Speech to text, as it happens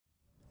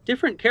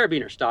Different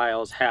carabiner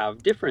styles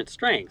have different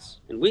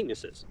strengths and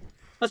weaknesses.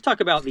 Let's talk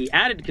about the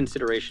added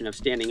consideration of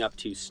standing up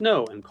to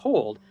snow and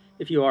cold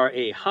if you are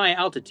a high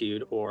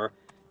altitude or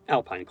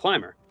alpine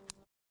climber.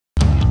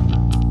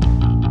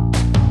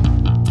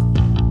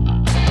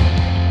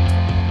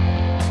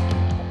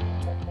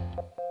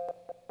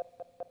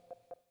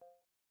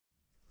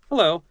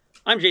 Hello,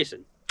 I'm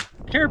Jason.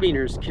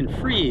 Carabiners can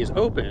freeze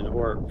open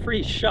or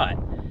freeze shut,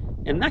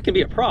 and that can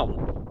be a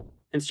problem.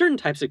 And certain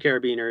types of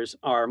carabiners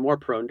are more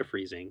prone to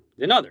freezing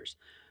than others.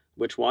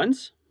 Which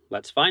ones?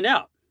 Let's find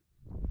out.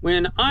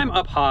 When I'm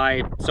up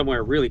high,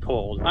 somewhere really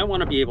cold, I want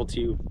to be able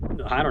to,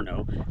 I don't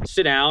know,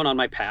 sit down on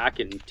my pack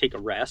and take a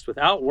rest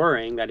without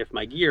worrying that if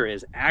my gear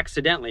is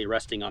accidentally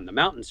resting on the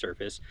mountain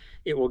surface,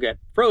 it will get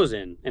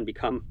frozen and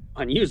become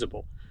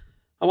unusable.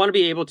 I want to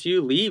be able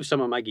to leave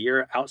some of my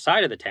gear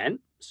outside of the tent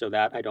so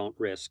that I don't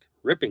risk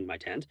ripping my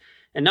tent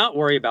and not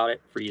worry about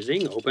it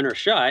freezing open or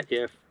shut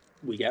if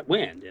we get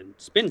wind and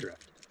spin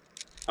drift.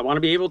 I want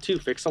to be able to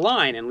fix a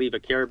line and leave a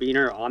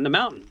carabiner on the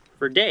mountain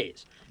for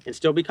days and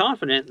still be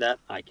confident that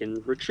I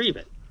can retrieve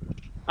it.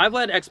 I've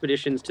led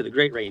expeditions to the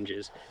Great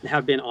Ranges and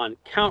have been on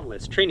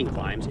countless training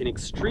climbs in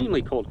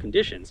extremely cold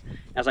conditions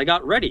as I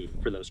got ready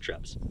for those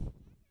trips.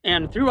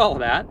 And through all of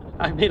that,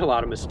 I've made a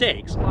lot of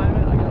mistakes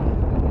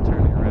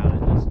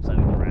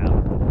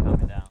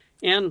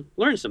and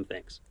learned some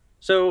things.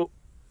 So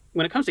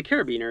when it comes to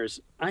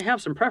carabiners, I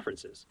have some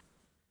preferences.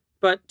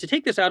 But to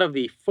take this out of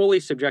the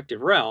fully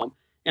subjective realm,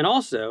 and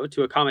also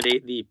to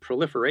accommodate the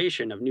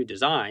proliferation of new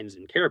designs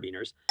in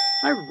carabiners,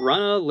 I've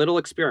run a little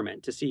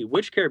experiment to see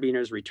which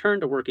carabiners return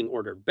to working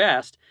order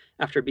best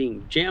after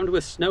being jammed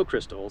with snow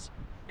crystals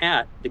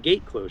at the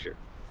gate closure.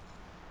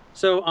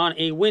 So on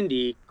a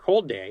windy,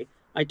 cold day,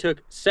 I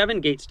took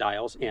 7 gate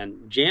styles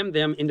and jammed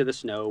them into the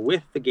snow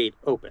with the gate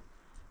open.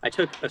 I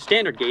took a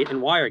standard gate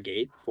and wire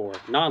gate for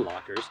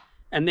non-lockers,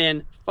 and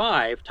then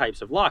 5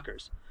 types of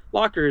lockers.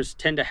 Lockers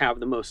tend to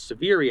have the most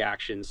severe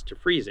reactions to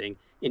freezing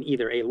in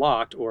either a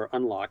locked or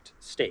unlocked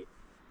state.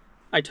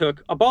 I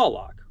took a ball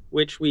lock,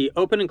 which we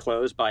open and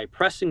close by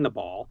pressing the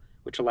ball,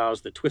 which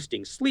allows the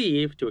twisting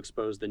sleeve to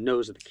expose the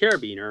nose of the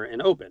carabiner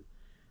and open.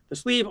 The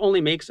sleeve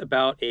only makes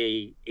about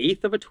an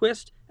eighth of a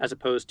twist as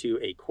opposed to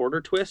a quarter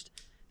twist.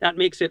 That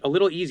makes it a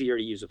little easier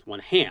to use with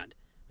one hand.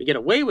 We get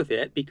away with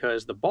it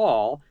because the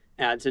ball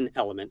adds an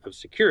element of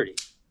security.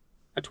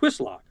 A twist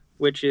lock,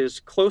 which is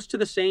close to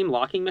the same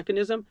locking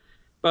mechanism,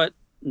 but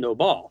no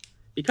ball.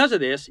 Because of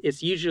this,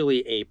 it's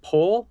usually a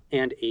pull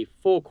and a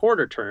full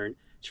quarter turn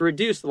to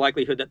reduce the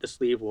likelihood that the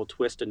sleeve will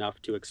twist enough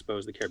to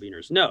expose the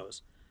carabiner's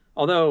nose,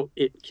 although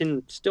it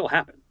can still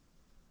happen.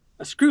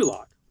 A screw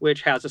lock,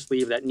 which has a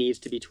sleeve that needs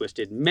to be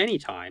twisted many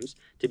times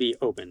to be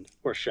opened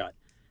or shut.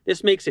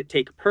 This makes it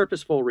take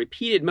purposeful,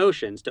 repeated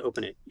motions to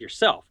open it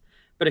yourself,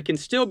 but it can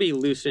still be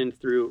loosened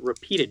through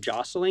repeated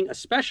jostling,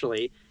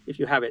 especially if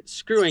you have it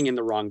screwing in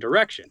the wrong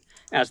direction.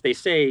 As they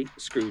say,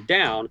 screw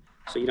down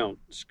so you don't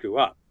screw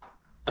up.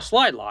 A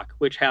slide lock,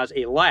 which has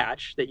a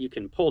latch that you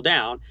can pull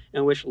down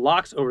and which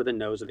locks over the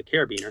nose of the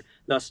carabiner,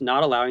 thus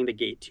not allowing the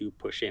gate to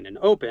push in and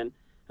open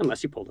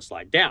unless you pull the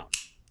slide down.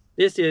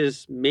 This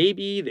is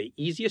maybe the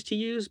easiest to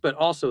use, but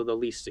also the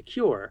least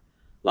secure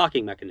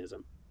locking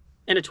mechanism.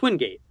 And a twin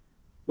gate,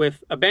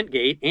 with a bent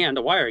gate and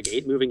a wire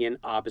gate moving in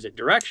opposite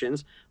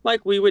directions,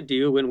 like we would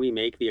do when we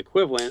make the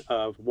equivalent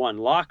of one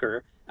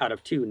locker out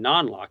of 2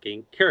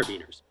 non-locking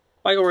carabiners,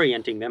 by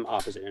orienting them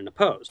opposite and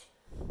opposed.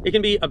 It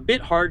can be a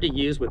bit hard to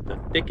use with the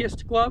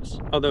thickest gloves,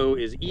 although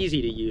is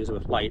easy to use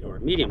with light or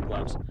medium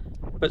gloves,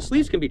 but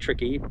sleeves can be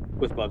tricky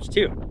with gloves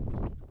too.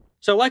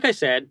 So like I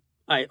said,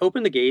 I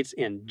opened the gates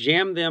and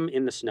jammed them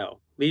in the snow,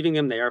 leaving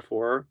them there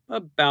for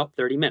about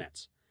 30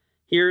 minutes.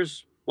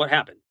 Here's what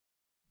happened.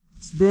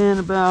 It's been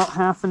about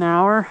half an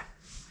hour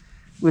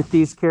with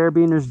these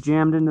carabiners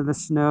jammed into the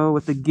snow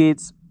with the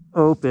gates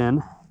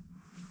open.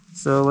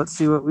 So let's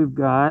see what we've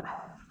got.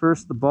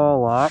 First, the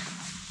ball lock.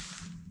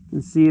 You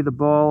can see the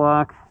ball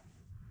lock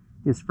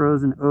is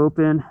frozen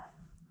open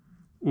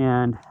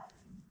and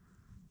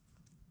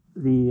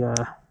the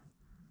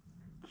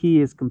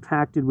key is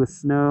compacted with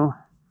snow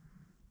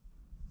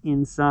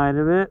inside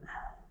of it.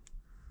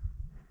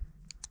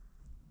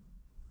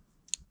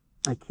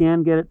 I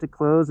can get it to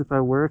close if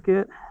I work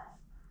it,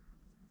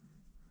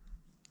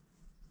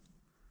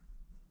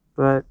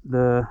 but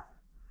the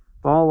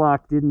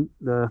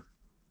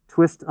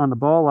twist on the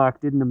ball lock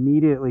didn't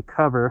immediately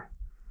cover.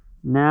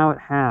 Now it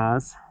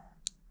has.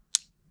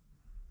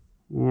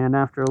 And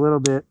after a little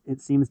bit, it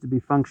seems to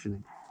be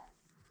functioning.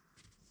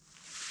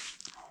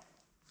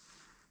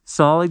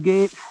 Solid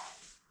gate,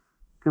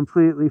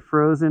 completely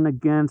frozen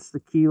against the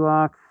key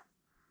lock.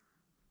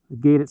 The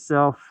gate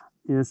itself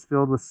is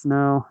filled with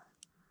snow,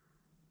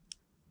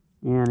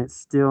 and it's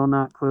still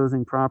not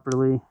closing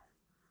properly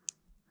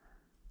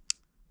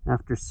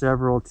after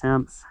several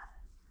attempts.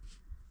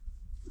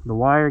 The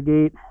wire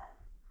gate,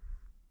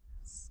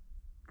 it's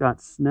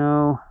got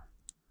snow,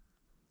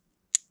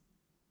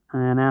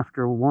 and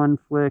after one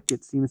flick,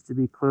 it seems to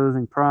be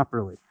closing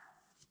properly.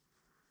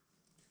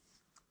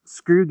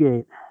 Screw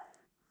gate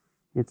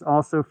It's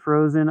also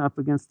frozen up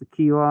against the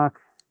key lock.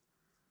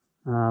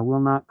 Will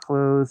not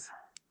close.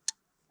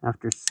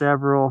 After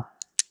several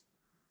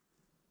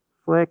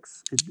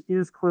flicks, it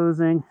is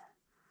closing,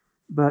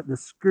 but the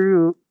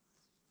screw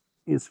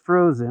is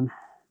frozen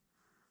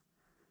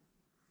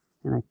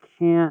and I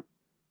can't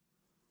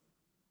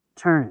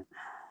turn it.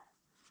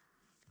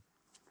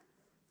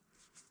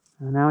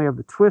 And now we have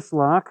the twist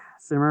lock,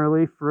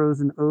 similarly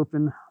frozen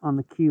open on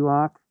the key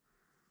lock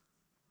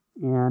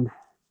and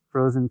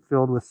frozen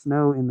filled with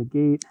snow in the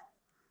gate.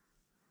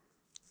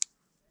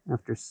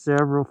 After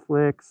several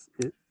flicks,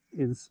 it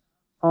is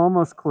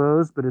almost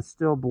closed, but is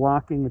still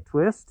blocking the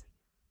twist.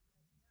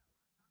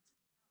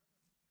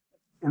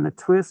 And the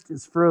twist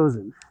is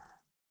frozen.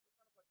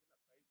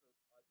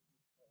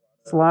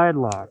 Slide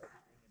lock.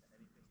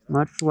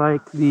 Much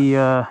like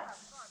the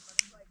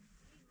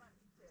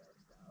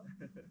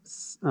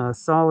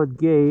solid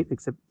gate,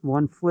 except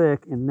one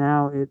flick, and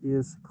now it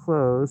is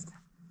closed.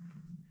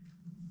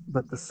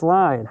 But the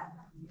slide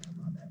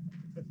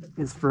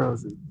is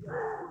frozen.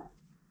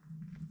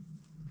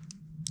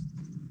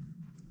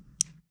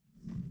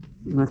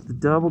 With the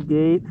double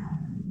gate,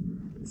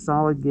 the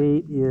solid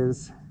gate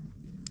is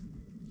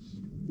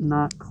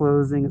not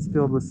closing. It's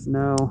filled with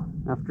snow.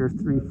 After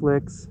 3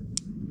 flicks,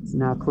 it's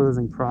now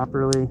closing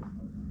properly.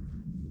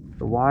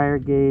 The wire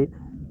gate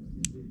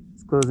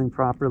is closing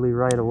properly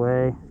right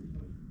away.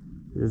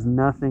 There's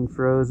nothing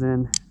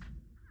frozen.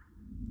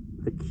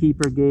 The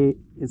keeper gate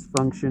is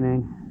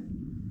functioning.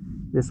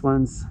 This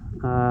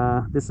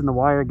and the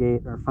wire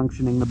gate are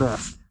functioning the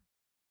best.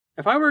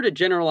 If I were to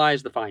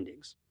generalize the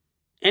findings,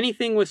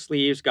 anything with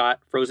sleeves got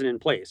frozen in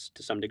place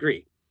to some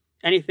degree.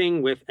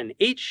 Anything with an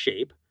H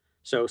shape,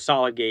 so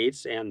solid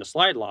gates and the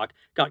slide lock,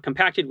 got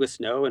compacted with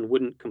snow and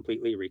wouldn't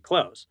completely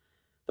reclose.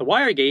 The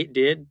wire gate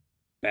did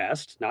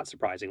best, not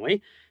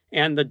surprisingly,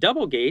 and the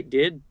double gate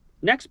did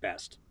next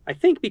best. I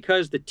think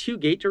because the 2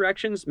 gate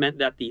directions meant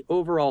that the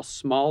overall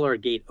smaller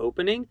gate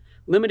opening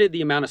limited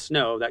the amount of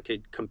snow that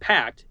could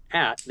compact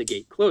at the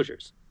gate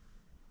closures.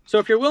 So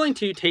if you're willing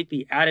to take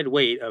the added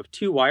weight of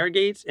 2 wire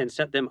gates and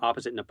set them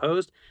opposite and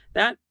opposed,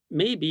 that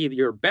may be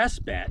your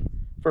best bet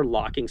for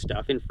locking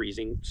stuff in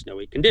freezing,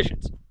 snowy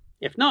conditions.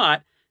 If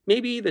not,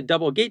 maybe the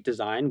double gate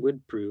design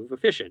would prove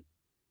efficient.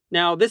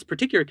 Now, this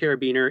particular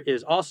carabiner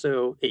is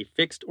also a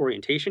fixed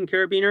orientation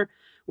carabiner,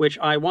 which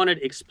I wanted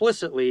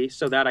explicitly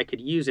so that I could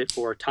use it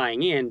for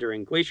tying in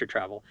during glacier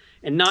travel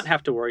and not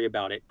have to worry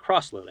about it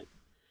cross-loading.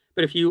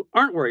 But if you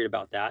aren't worried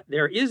about that,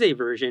 there is a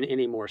version in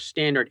a more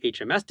standard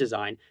HMS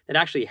design that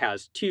actually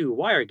has 2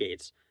 wire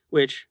gates,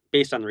 which,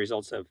 based on the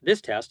results of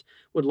this test,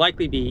 would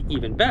likely be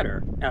even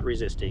better at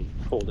resisting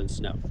cold and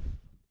snow.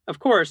 Of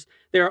course,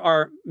 there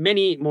are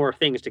many more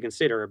things to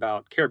consider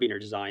about carabiner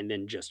design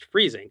than just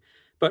freezing,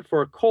 but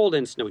for cold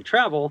and snowy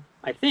travel,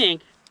 I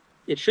think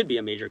it should be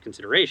a major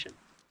consideration.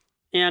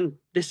 And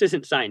this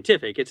isn't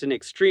scientific, it's an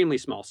extremely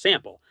small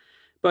sample,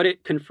 but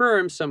it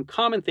confirms some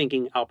common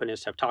thinking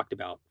alpinists have talked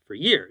about for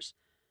years.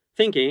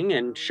 Thinking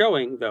and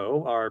showing,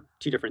 though, are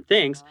 2 different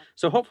things,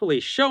 so hopefully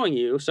showing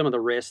you some of the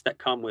risks that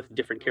come with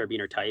different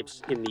carabiner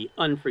types in the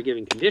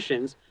unforgiving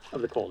conditions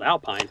of the cold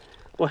alpine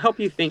will help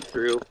you think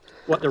through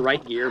what the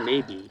right gear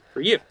may be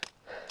for you.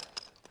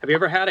 Have you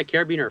ever had a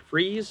carabiner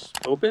freeze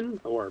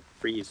open or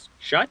freeze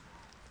shut?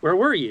 Where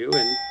were you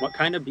and what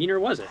kind of beaner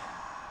was it?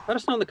 Let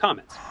us know in the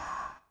comments.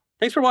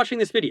 Thanks for watching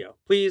this video.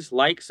 Please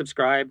like,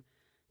 subscribe,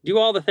 do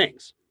all the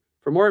things.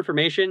 For more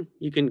information,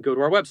 you can go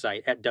to our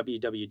website at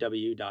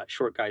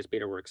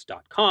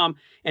www.shortguysbetaworks.com.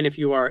 And if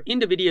you are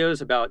into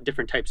videos about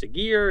different types of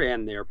gear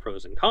and their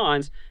pros and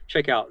cons,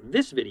 check out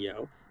this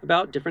video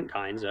about different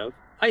kinds of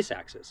ice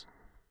axes.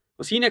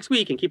 We'll see you next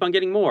week and keep on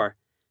getting more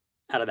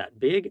out of that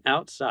big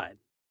outside.